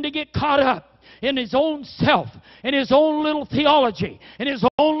began to get caught up in his own self, in his own little theology, in his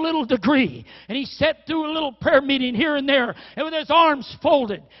own little degree. And he sat through a little prayer meeting here and there, and with his arms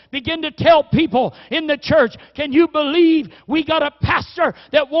folded, began to tell people in the church, can you believe we got a pastor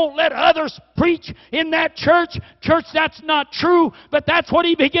that won't let others preach in that church? Church, that's not true, but that's what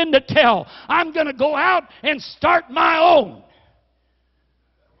he began to tell. I'm going to go out and start my own.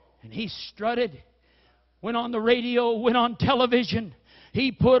 And he strutted, went on the radio, went on television.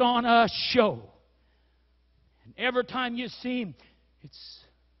 He put on a show. And every time you see him, it's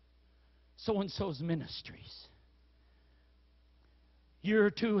so-and-so's Ministries. Year or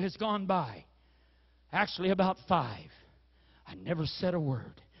two has gone by. Actually, about 5. I never said a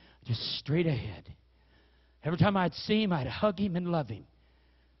word. Just straight ahead. Every time I'd see him, I'd hug him and love him.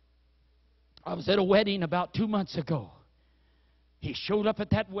 I was at a wedding about 2 months ago. He showed up at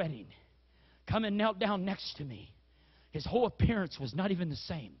that wedding. Come and knelt down next to me. His whole appearance was not even the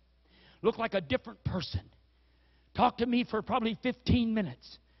same. Looked like a different person. Talked to me for probably 15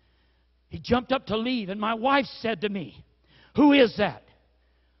 minutes. He jumped up to leave, and my wife said to me, who is that?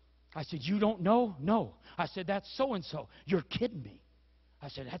 I said, you don't know? No. I said, that's so-and-so. You're kidding me. I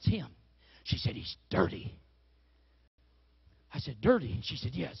said, that's him. She said, he's dirty. I said, dirty? She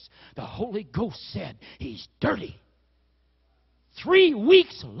said, yes. The Holy Ghost said, he's dirty. 3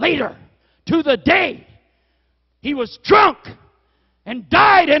 weeks later, to the day, he was drunk and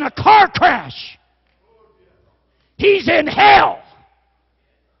died in a car crash. He's in hell.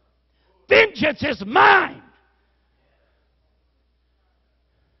 Vengeance is mine.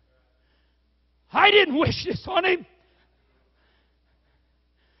 I didn't wish this on him.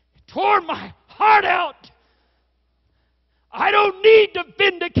 It tore my heart out. I don't need to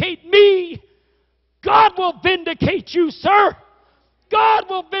vindicate me. God will vindicate you, sir. God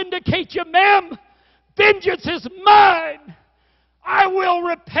will vindicate you, ma'am. Vengeance is mine. I will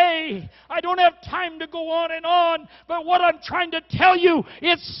repay. I don't have time to go on, but what I'm trying to tell you,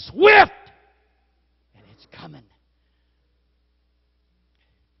 it's swift. And it's coming.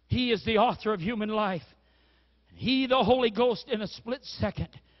 He is the author of human life. And He, the Holy Ghost, in a split second,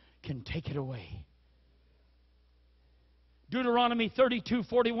 can take it away. Deuteronomy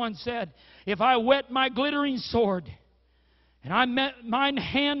 32:41 said, if I whet my glittering sword, and mine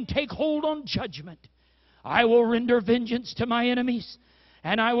hand take hold on judgment, I will render vengeance to my enemies,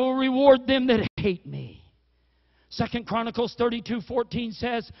 and I will reward them that hate me. 2 Chronicles 32:14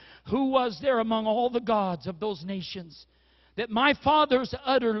 says, "Who was there among all the gods of those nations that my fathers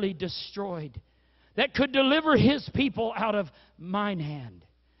utterly destroyed, that could deliver His people out of mine hand?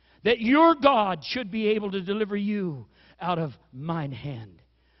 That your God should be able to deliver you out of mine hand."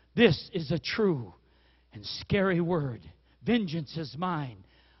 This is a true and scary word. "Vengeance is mine,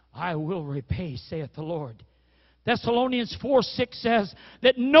 I will repay, saith the Lord." Thessalonians 4:6 says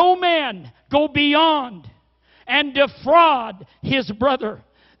that no man go beyond and defraud his brother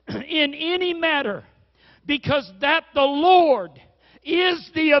in any matter, because that the Lord is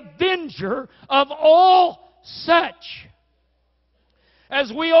the avenger of all such.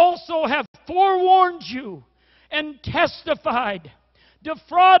 As we also have forewarned you and testified,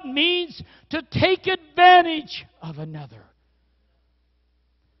 defraud means to take advantage of another.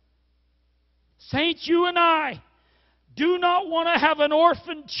 Saints, you and I do not want to have an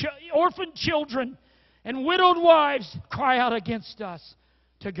orphan children and widowed wives cry out against us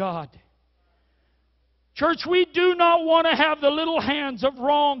to God. Church, we do not want to have the little hands of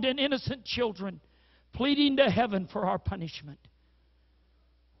wronged and innocent children pleading to heaven for our punishment.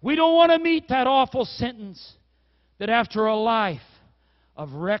 We don't want to meet that awful sentence that after a life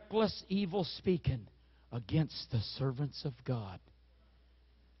of reckless evil speaking against the servants of God,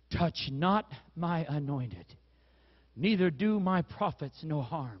 "Touch not my anointed, neither do my prophets no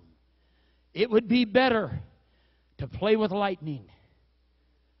harm." It would be better to play with lightning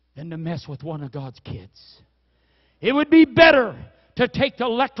than to mess with one of God's kids. It would be better to take the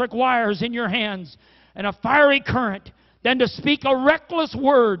electric wires in your hands and a fiery current than to speak a reckless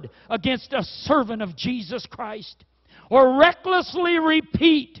word against a servant of Jesus Christ, or recklessly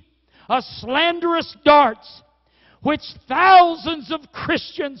repeat a slanderous darts which thousands of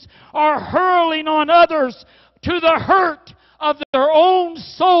Christians are hurling on others to the hurt of their own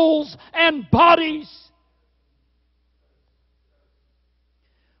souls and bodies.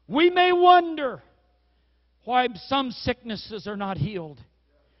 We may wonder why some sicknesses are not healed,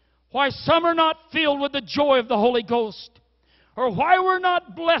 why some are not filled with the joy of the Holy Ghost, or why we're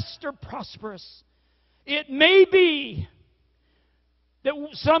not blessed or prosperous. It may be that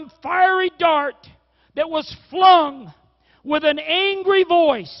some fiery dart that was flung with an angry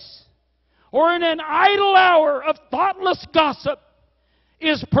voice or in an idle hour of thoughtless gossip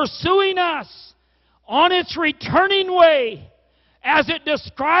is pursuing us on its returning way, as it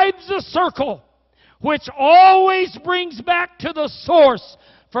describes a circle which always brings back to the source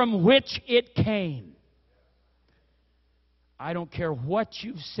from which it came. I don't care what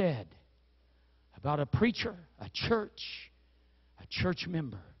you've said about a preacher, a church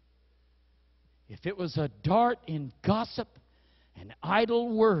member. If it was a dart in gossip, an idle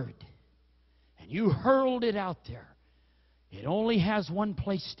word, and you hurled it out there, it only has one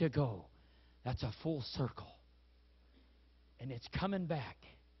place to go. That's a full circle. And it's coming back.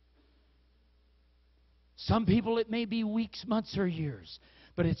 Some people it may be weeks, months, or years,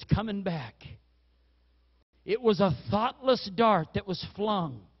 but it's coming back. It was a thoughtless dart that was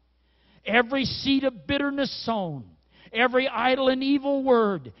flung. Every seed of bitterness sown, every idle and evil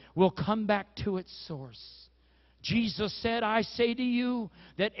word will come back to its source. Jesus said, "I say to you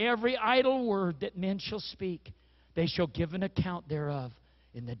that every idle word that men shall speak, they shall give an account thereof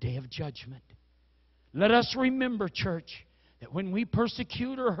in the day of judgment." Let us remember, church, that when we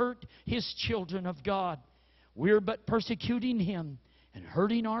persecute or hurt His children of God, we're but persecuting Him and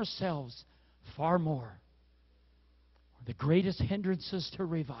hurting ourselves far more. The greatest hindrances to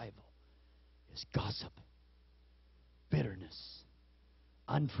revival is gossip, bitterness,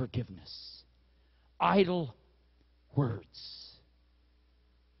 unforgiveness, idle words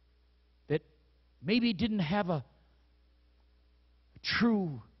that maybe didn't have a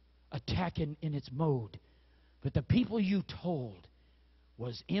true attack in its mode, but the people you told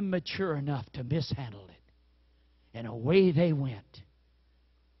was immature enough to mishandle it, and away they went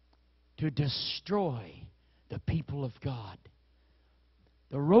to destroy the people of God.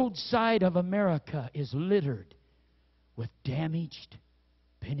 The roadside of America is littered with damaged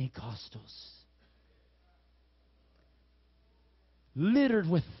Pentecostals. Littered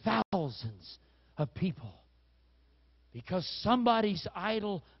with thousands of people because somebody's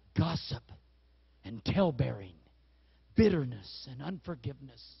idle gossip and tale-bearing, bitterness and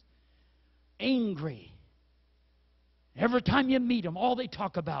unforgiveness, angry. Every time you meet them, all they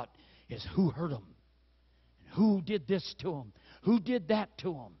talk about is who hurt them, and who did this to them, who did that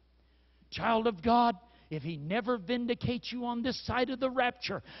to them. Child of God, if He never vindicates you on this side of the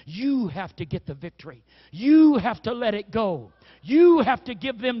rapture, you have to get the victory. You have to let it go. You have to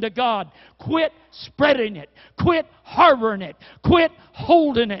give them to God. Quit spreading it. Quit harboring it. Quit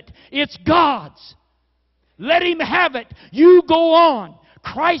holding it. It's God's. Let Him have it. You go on.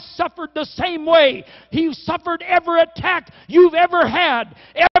 Christ suffered the same way. He suffered every attack you've ever had.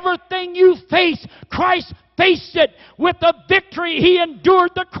 Everything you face, Christ faced it with the victory. He endured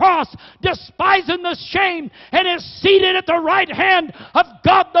the cross, despising the shame, and is seated at the right hand of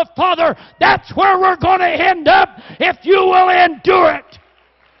God the Father. That's where we're going to end up if you will endure it.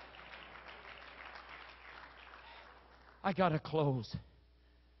 I got to close.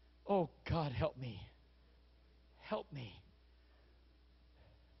 Oh, God, help me. Help me.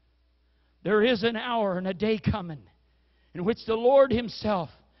 There is an hour and a day coming in which the Lord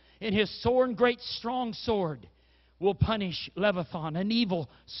Himself, in His sore and great strong sword, will punish Leviathan, an evil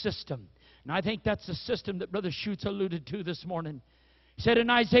system. And I think that's the system that Brother Schutz alluded to this morning. He said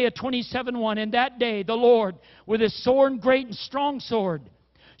in Isaiah 27:1, "In that day the Lord, with His sore and great and strong sword,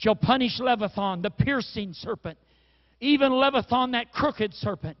 shall punish Leviathan, the piercing serpent, even Leviathan, that crooked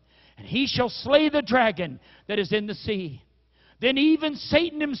serpent. And He shall slay the dragon that is in the sea. Then even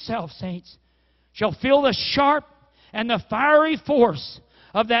Satan himself, saints, shall feel the sharp and the fiery force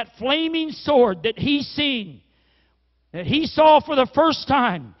of that flaming sword that He seen, that He saw for the first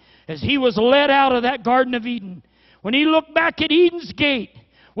time as He was led out of that Garden of Eden. When He looked back at Eden's gate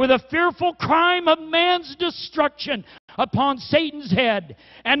with a fearful crime of man's destruction upon Satan's head,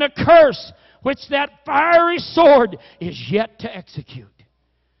 and a curse which that fiery sword is yet to execute."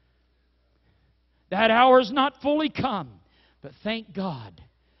 That hour is not fully come. But thank God,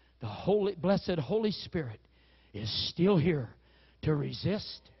 the blessed Holy Spirit is still here to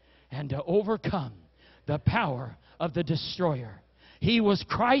resist and to overcome the power of the destroyer. He was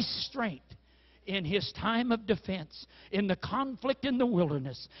Christ's strength in His time of defense, in the conflict in the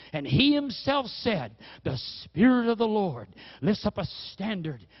wilderness. And He Himself said, "The Spirit of the Lord lifts up a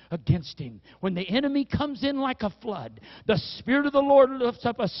standard against him." When the enemy comes in like a flood, the Spirit of the Lord lifts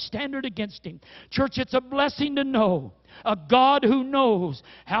up a standard against him. Church, it's a blessing to know a God who knows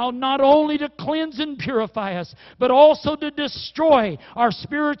how not only to cleanse and purify us, but also to destroy our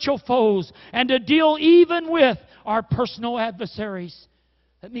spiritual foes and to deal even with our personal adversaries.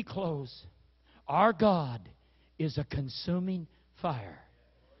 Let me close. Our God is a consuming fire,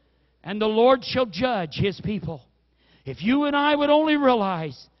 and the Lord shall judge His people. If you and I would only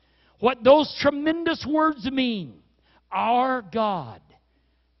realize what those tremendous words mean. Our God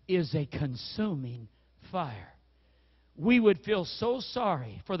is a consuming fire. We would feel so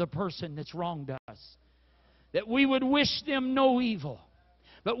sorry for the person that's wronged us, that we would wish them no evil,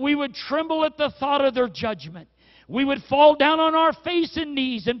 but we would tremble at the thought of their judgment. We would fall down on our face and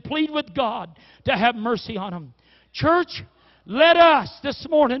knees and plead with God to have mercy on them. Church, let us this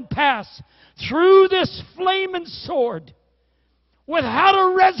morning pass through this flaming sword without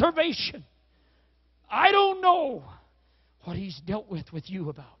a reservation. I don't know what He's dealt with you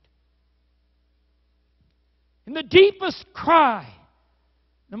about. In the deepest cry,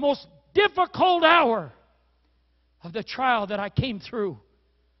 the most difficult hour of the trial that I came through,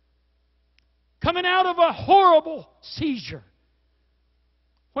 coming out of a horrible seizure,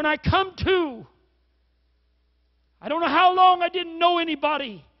 when I come to, I don't know how long I didn't know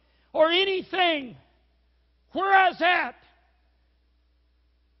anybody or anything. Where I was at,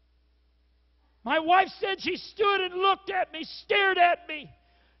 my wife said she stood and looked at me, stared at me,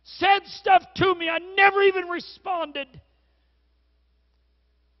 said stuff to me. I never even responded.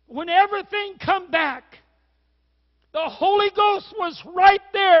 When everything come back, the Holy Ghost was right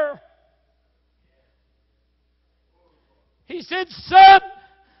there. He said, "Son,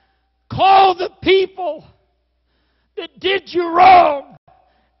 call the people that did you wrong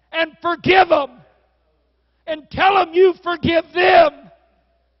and forgive them, and tell them you forgive them."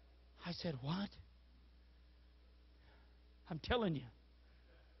 I said, "What?" I'm telling you,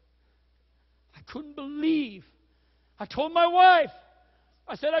 I couldn't believe. I told my wife,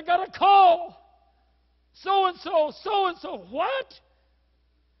 I said, "I got a call. So-and-so, so-and-so." "What?"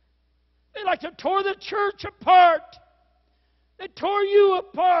 "They like to tore the church apart. They tore you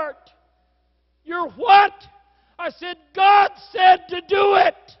apart." "You're what?" I said, "God said to do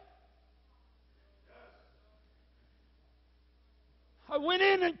it." I went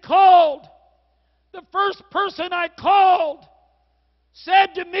in and called. The first person I called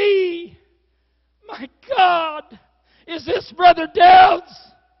said to me, "My God, is this Brother Dowds?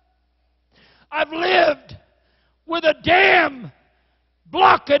 I've lived with a dam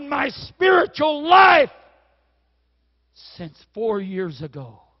blocking my spiritual life since 4 years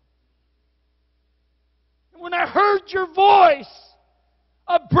ago. And when I heard your voice,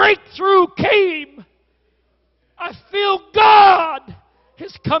 a breakthrough came. I feel God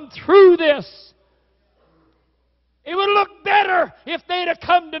has come through this. It would look better if they'd have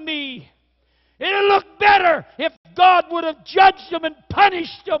come to me. It'd look better if God would have judged them and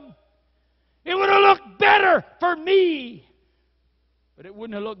punished them. It would have looked better for me. But it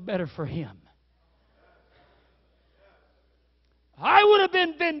wouldn't have looked better for him. I would have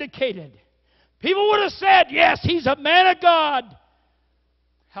been vindicated. People would have said, yes, he's a man of God.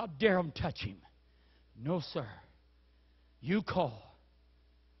 How dare them touch him? No, sir. You call.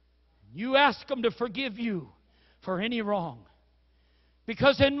 You ask them to forgive you for any wrong.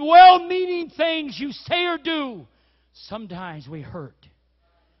 Because in well-meaning things you say or do, sometimes we hurt.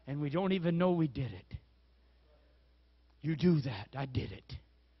 And we don't even know we did it. You do that. I did it.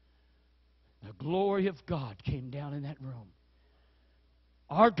 The glory of God came down in that room.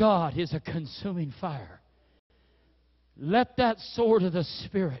 Our God is a consuming fire. Let that sword of the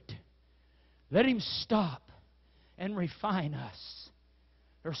Spirit, let Him stop and refine us.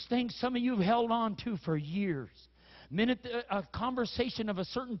 There's things some of you have held on to for years. The minute a conversation of a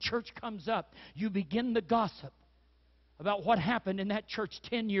certain church comes up, you begin to gossip about what happened in that church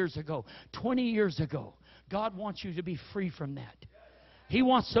 10 years ago, 20 years ago. God wants you to be free from that. He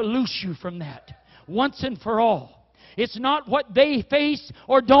wants to loose you from that once and for all. It's not what they face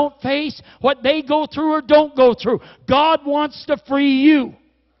or don't face, what they go through or don't go through. God wants to free you.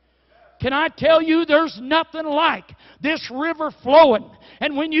 Can I tell you, there's nothing like this river flowing.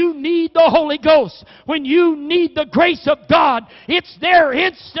 And when you need the Holy Ghost, when you need the grace of God, it's there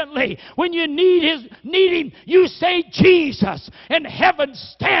instantly. When you need Him, you say Jesus, and heaven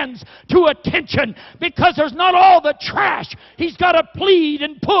stands to attention, because there's not all the trash He's got to plead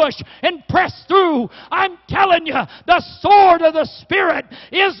and push and press through. I'm telling you, the sword of the Spirit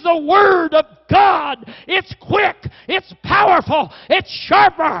is the Word of God. It's quick, it's powerful, it's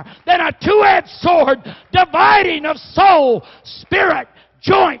sharper than a two-edged sword, dividing of soul, spirit,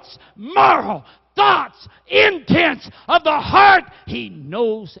 joints, marrow, thoughts, intents of the heart. He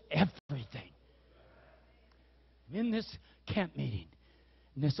knows everything. In this camp meeting,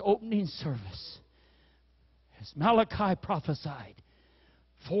 in this opening service, as Malachi prophesied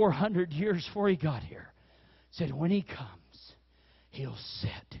 400 years before he got here, said when he comes, he'll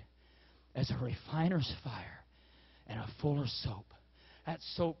sit as a refiner's fire and a fuller's soap. That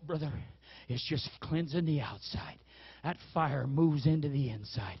soap, brother, is just cleansing the outside. That fire moves into the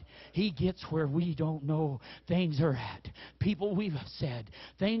inside. He gets where we don't know things are at. People we've said,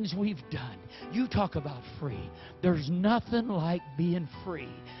 things we've done. You talk about free. There's nothing like being free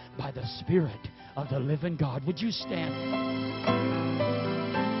by the Spirit of the living God. Would you stand?